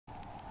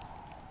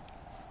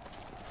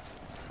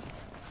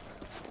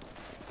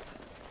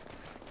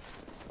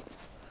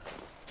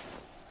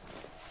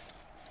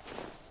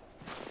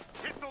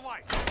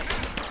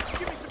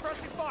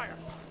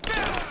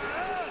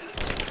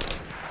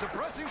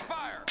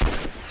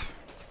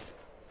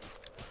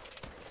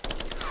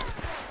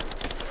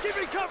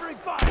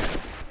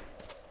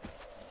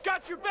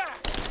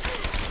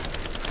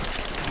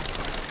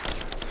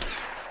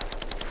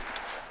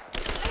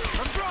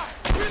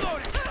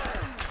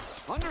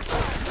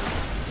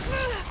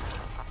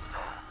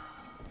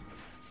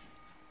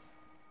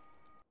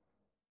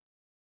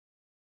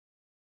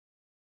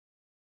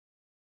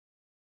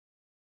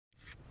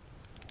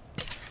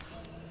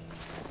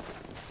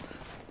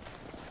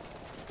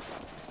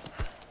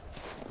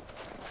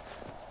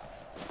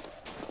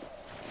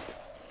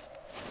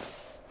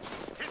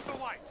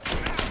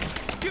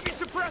Give me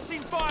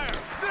suppressing fire!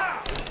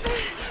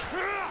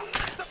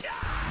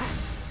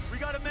 We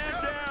got a man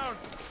down!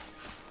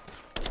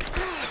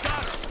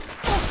 Got him!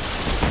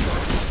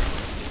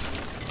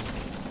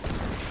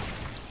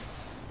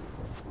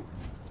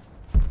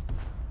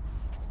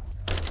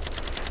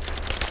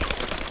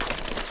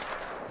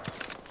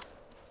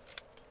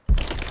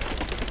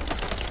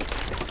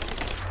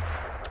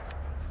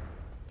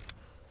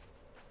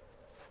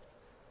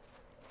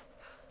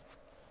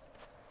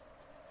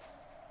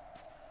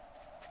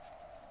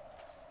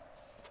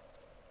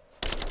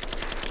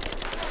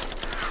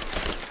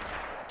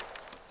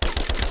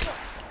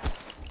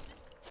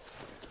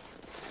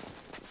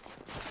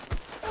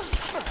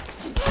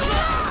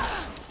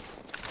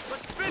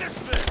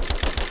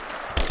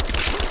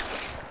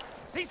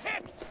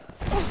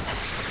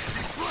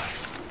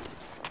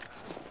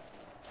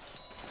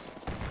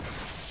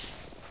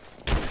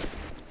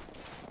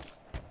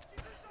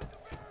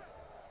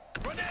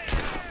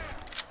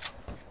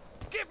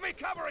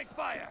 Covering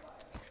fire!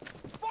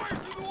 Fire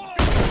through the wall!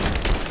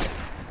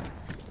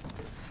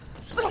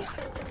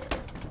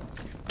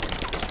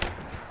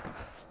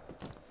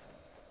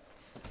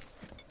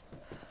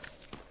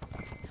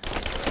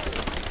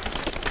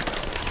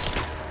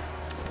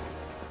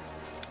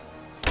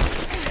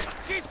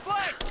 She's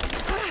flanked!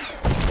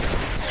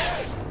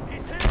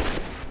 He's hit!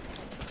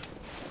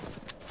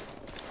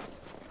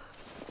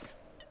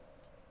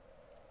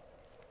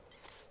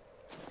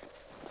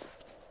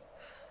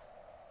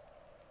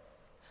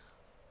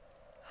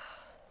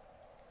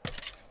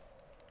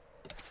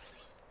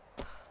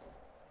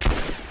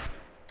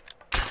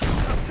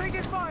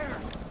 Taking fire!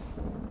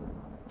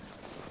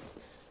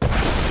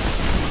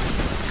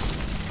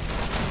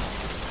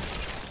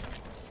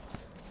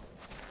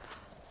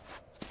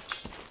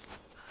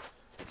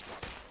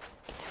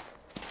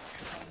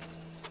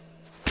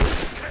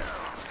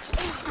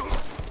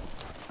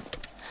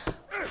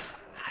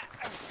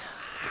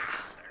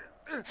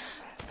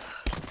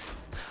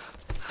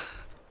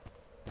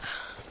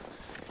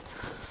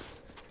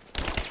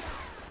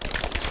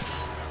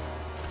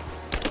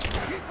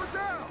 Keep her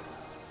down!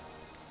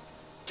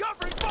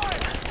 Covering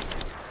fire!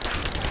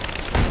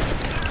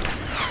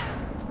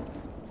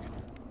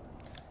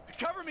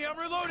 Cover me, I'm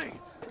reloading!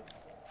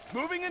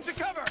 Moving into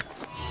cover!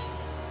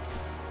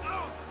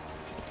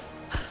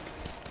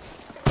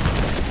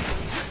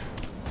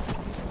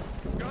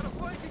 Got a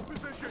flanking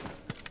position!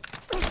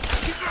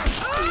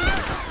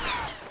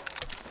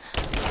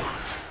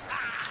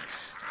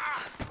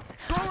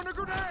 Throwing a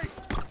grenade!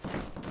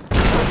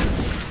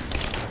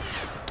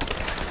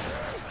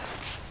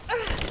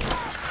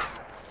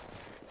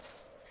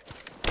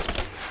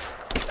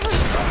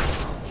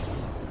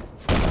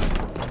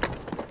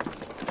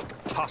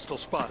 Hostile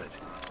spotted.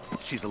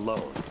 She's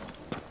alone.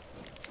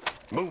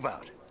 Move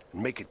out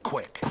and make it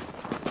quick.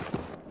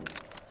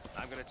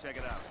 I'm gonna check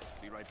it out.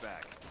 Be right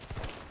back.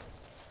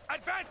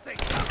 Advancing!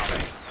 Cover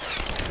me!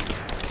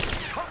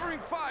 Covering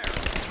fire!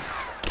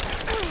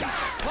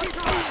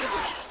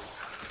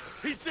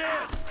 He's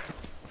dead!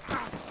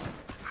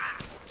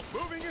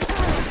 Moving in!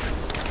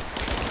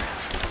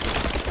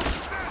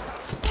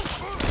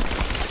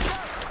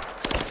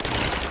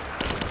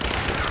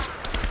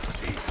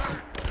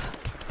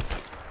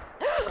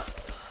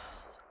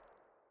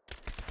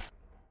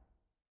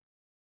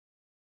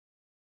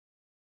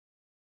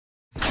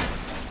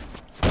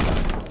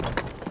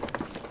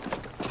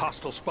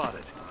 Hostile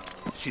spotted.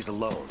 She's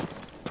alone.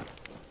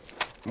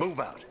 Move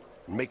out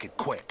and make it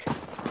quick.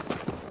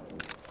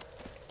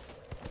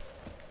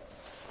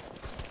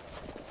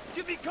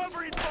 Give me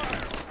covering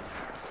fire!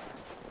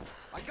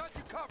 I got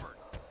you covered!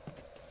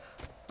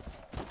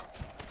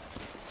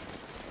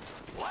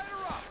 Light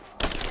her up!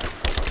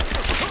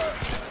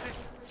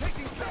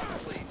 Taking cover,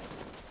 please!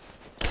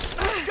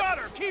 Got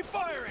her! Keep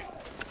firing!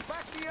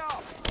 Back me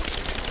up!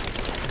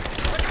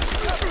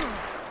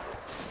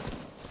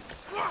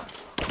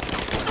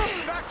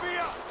 Back me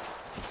up!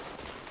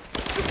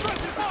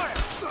 Suppressive fire!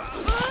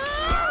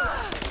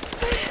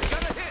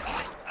 Got a hit!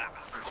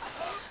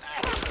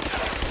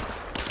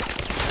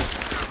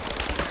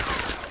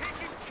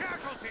 Taking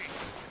casualty!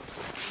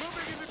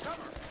 Moving into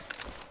cover!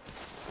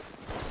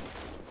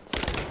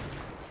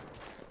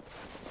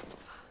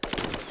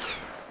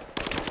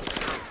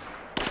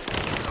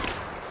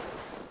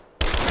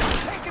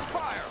 Taking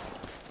fire!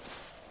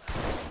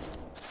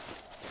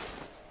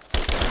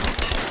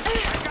 I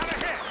got a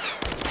hit!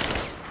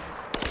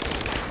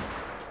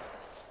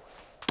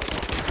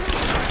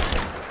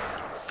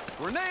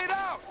 Grenade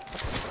out!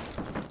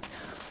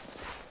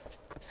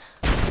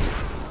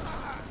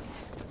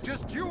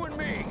 Just you and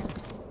me!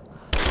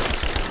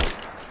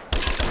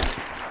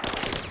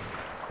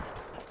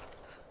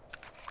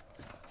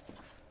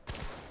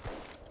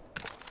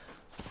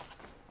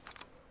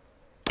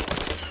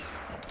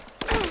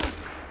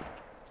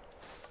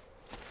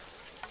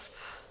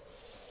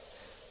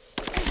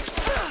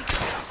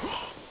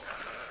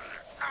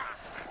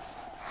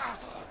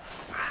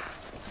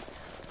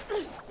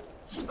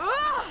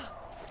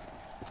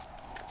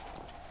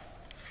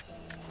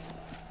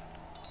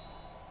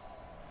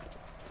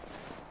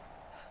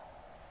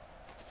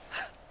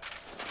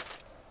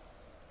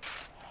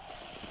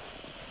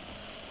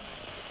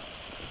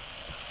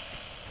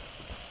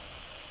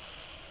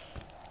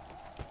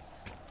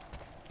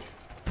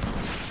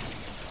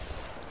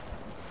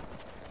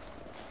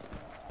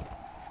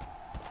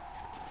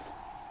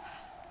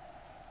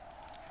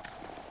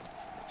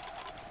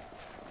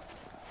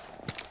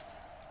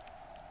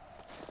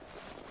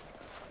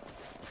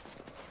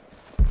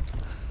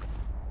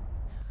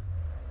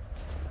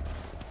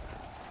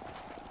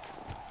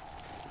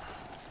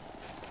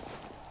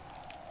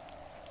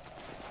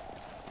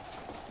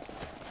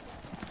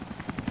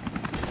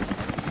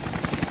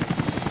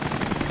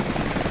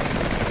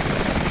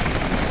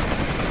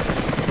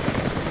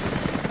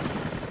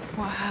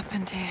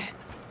 here.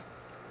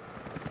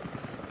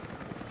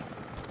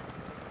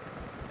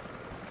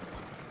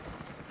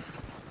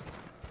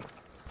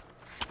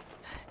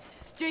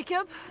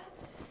 Jacob,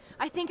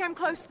 I think I'm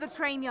close to the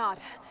train yard.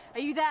 Are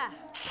you there?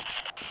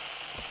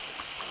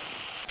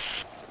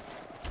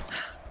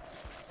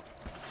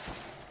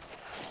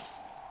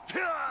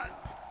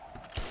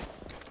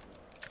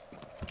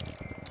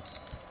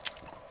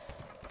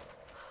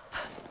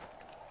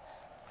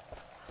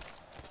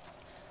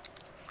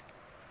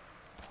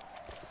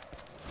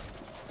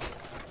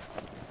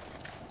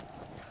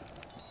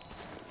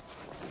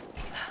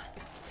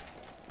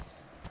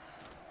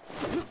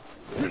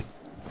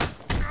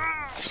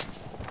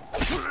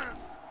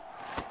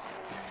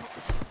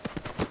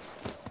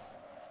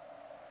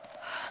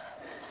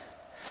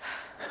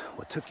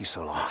 What took you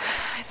so long?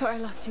 I thought I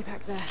lost you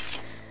back there.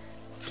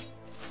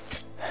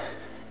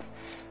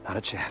 Not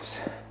a chance.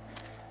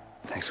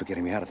 Thanks for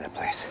getting me out of that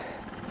place.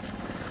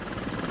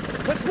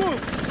 Let's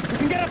move! We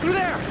can get up through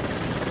there!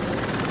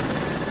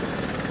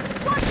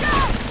 Watch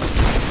out!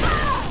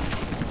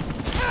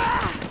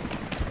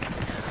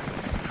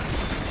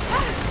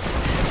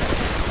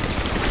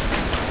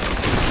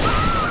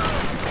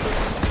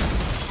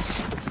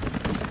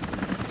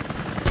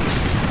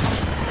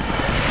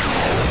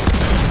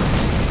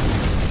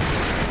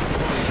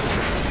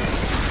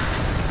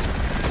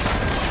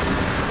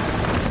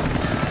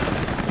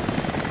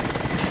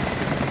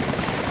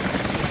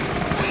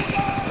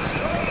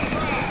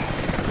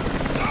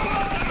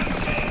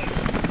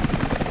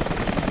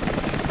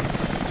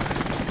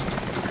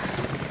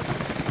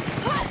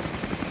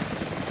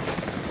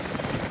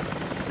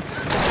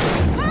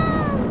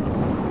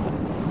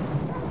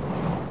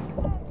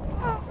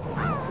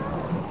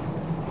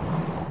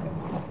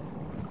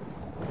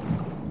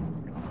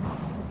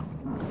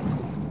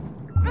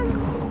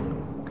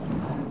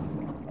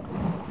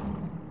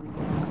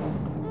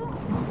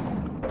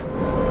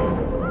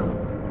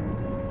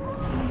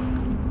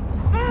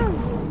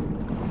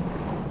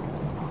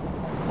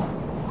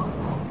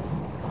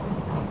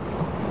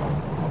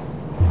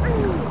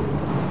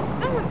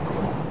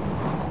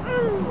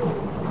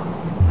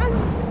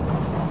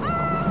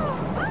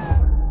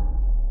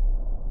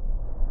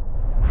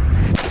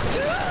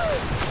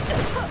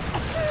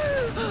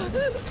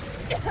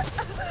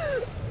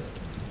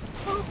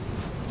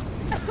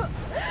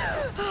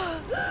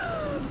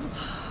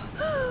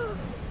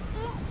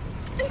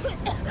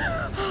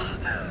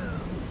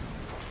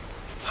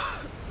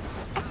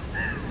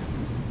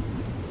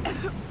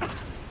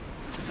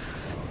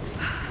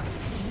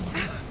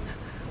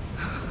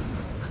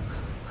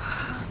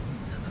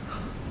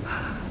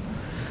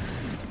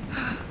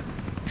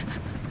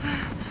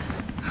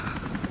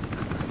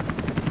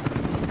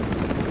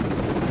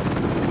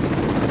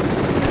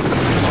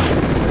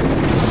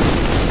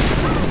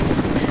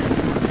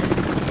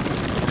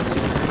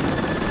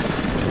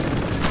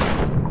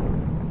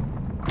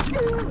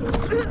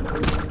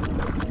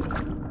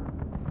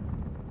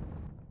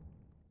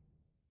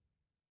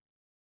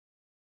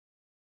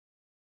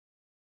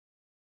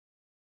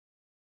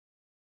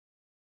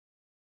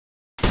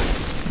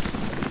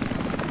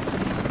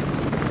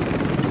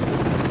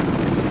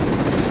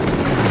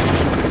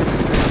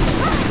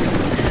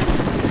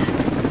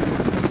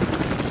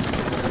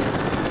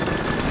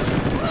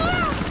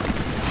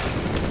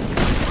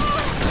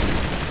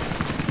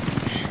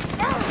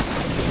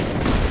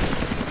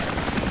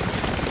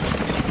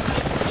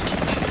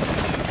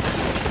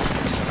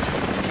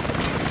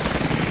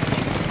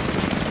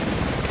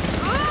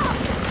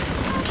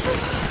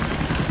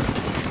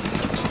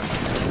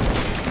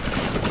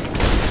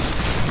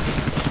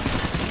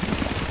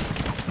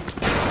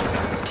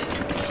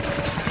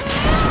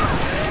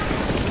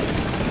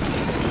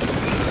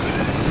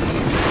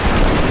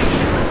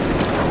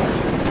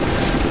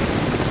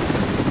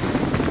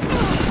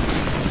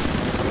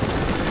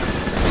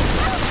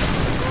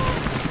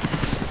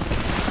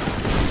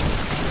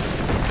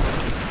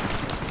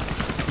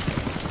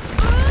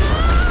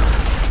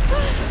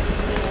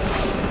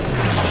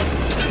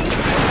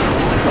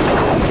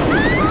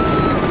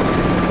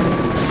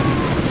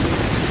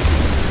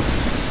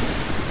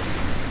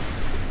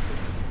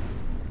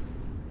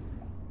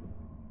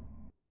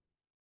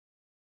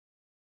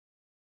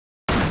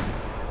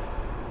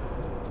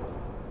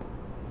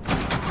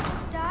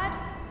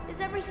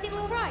 everything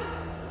all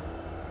right?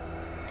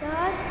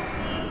 Dad?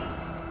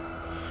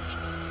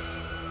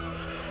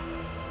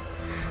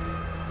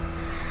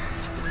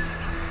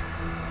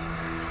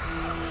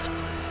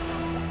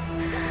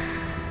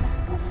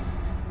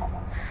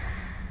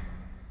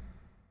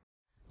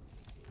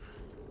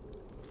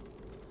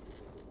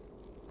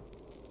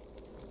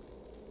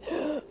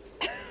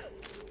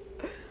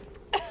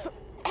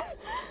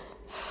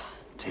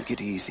 Take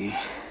it easy.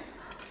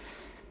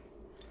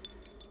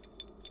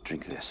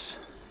 Drink this.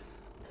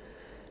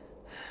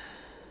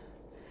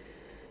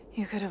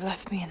 You could have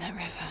left me in that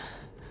river.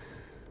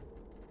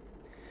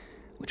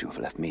 Would you have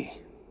left me?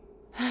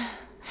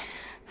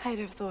 I'd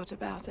have thought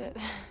about it.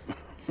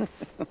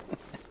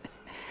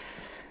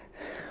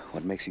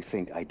 What makes you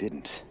think I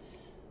didn't?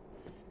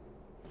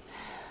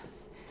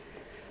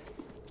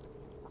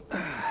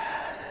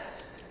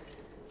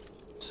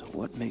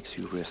 What makes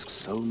you risk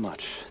so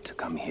much to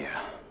come here?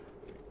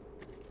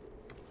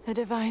 The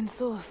divine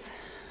source.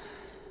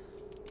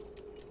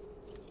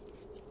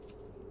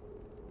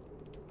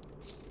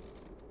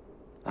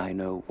 I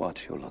know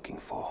what you're looking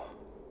for.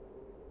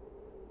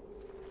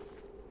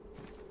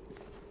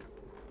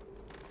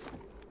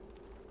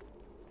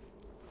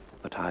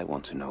 But I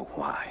want to know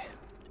why.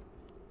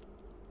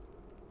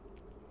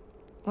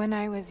 When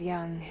I was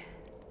young,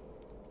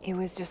 it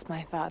was just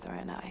my father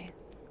and I.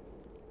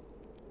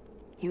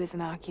 He was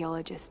an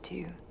archaeologist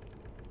too.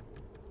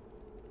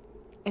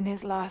 In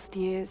his last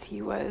years,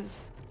 he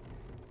was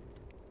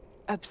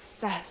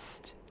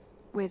obsessed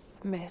with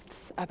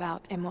myths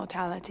about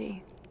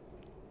immortality.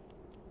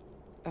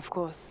 Of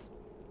course,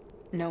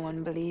 no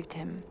one believed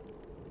him,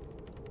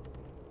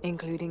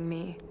 including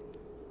me.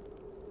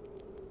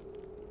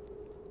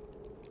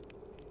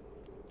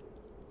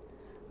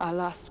 Our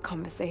last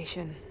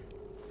conversation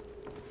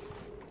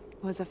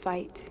was a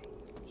fight.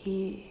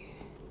 He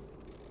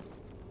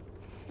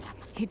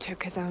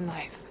took his own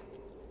life.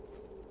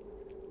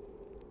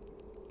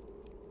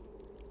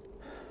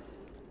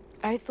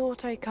 I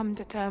thought I'd come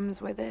to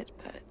terms with it,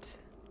 but...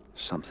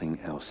 Something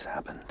else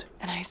happened.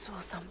 And I saw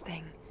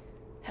something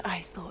that I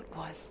thought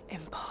was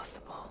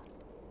impossible.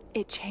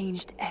 It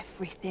changed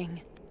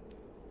everything.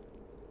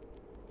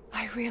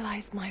 I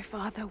realized my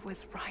father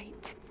was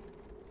right.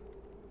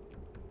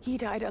 He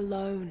died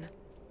alone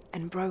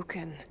and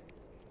broken.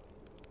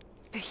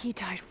 But he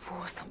died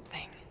for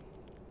something.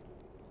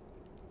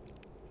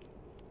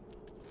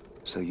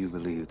 So you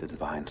believe the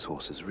divine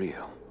source is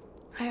real?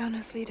 I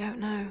honestly don't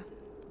know.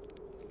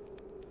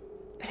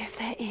 But if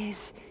there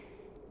is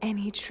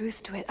any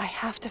truth to it, I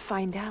have to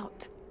find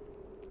out.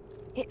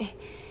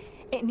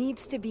 It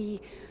needs to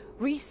be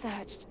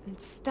researched and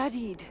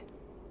studied.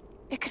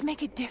 It could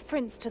make a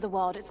difference to the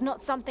world. It's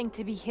not something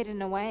to be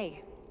hidden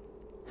away.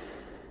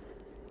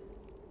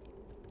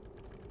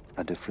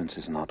 A difference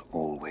is not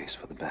always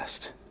for the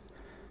best.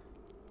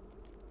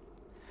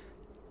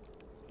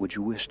 Would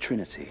you wish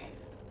Trinity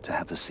to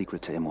have the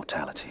secret to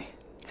immortality?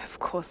 Of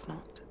course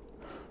not.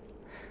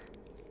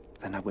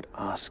 Then I would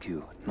ask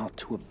you not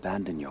to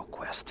abandon your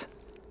quest,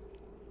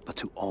 but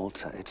to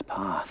alter its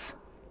path.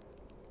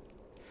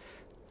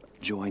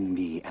 Join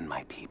me and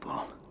my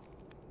people.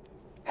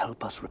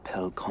 Help us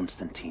repel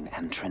Constantine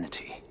and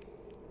Trinity.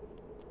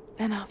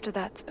 Then after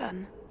that's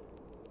done,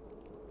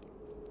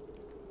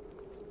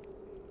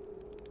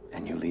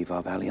 and you leave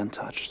our valley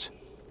untouched.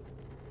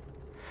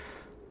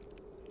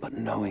 But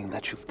knowing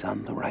that you've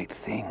done the right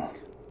thing.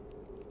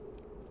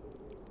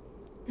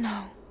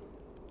 no.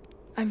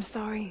 I'm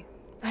sorry.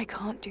 I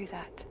can't do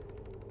that.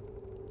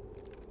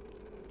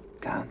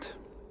 Can't.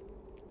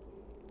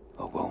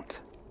 Or won't.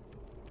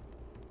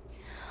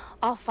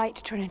 I'll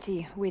fight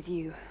Trinity with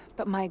you,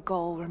 but my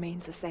goal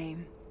remains the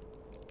same.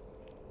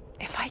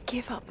 If I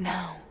give up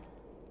now...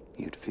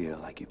 You'd feel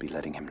like you'd be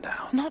letting him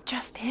down. Not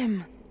just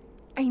him.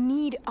 I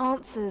need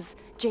answers,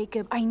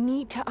 Jacob. I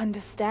need to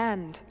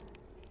understand.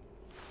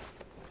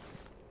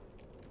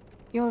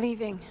 You're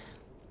leaving.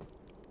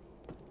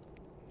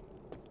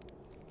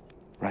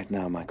 Right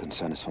now, my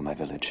concern is for my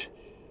village.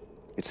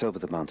 It's over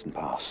the mountain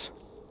pass.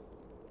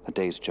 A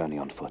day's journey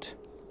on foot.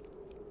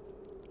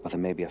 But there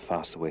may be a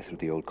faster way through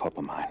the old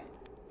copper mine.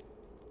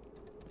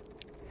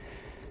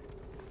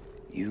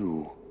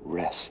 You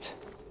rest.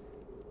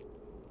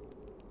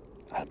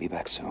 I'll be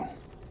back soon.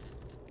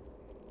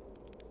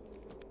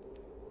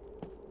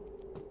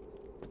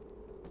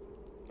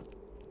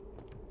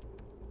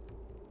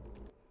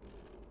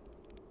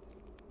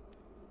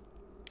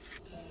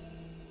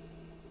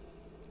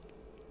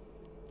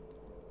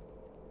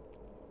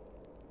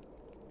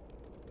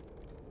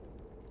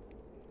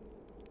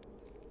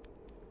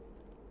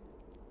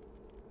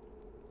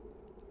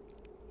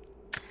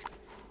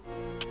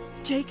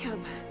 Jacob,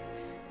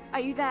 are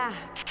you there?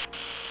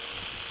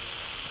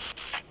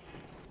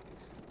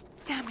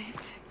 Damn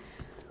it.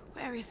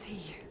 Where is he?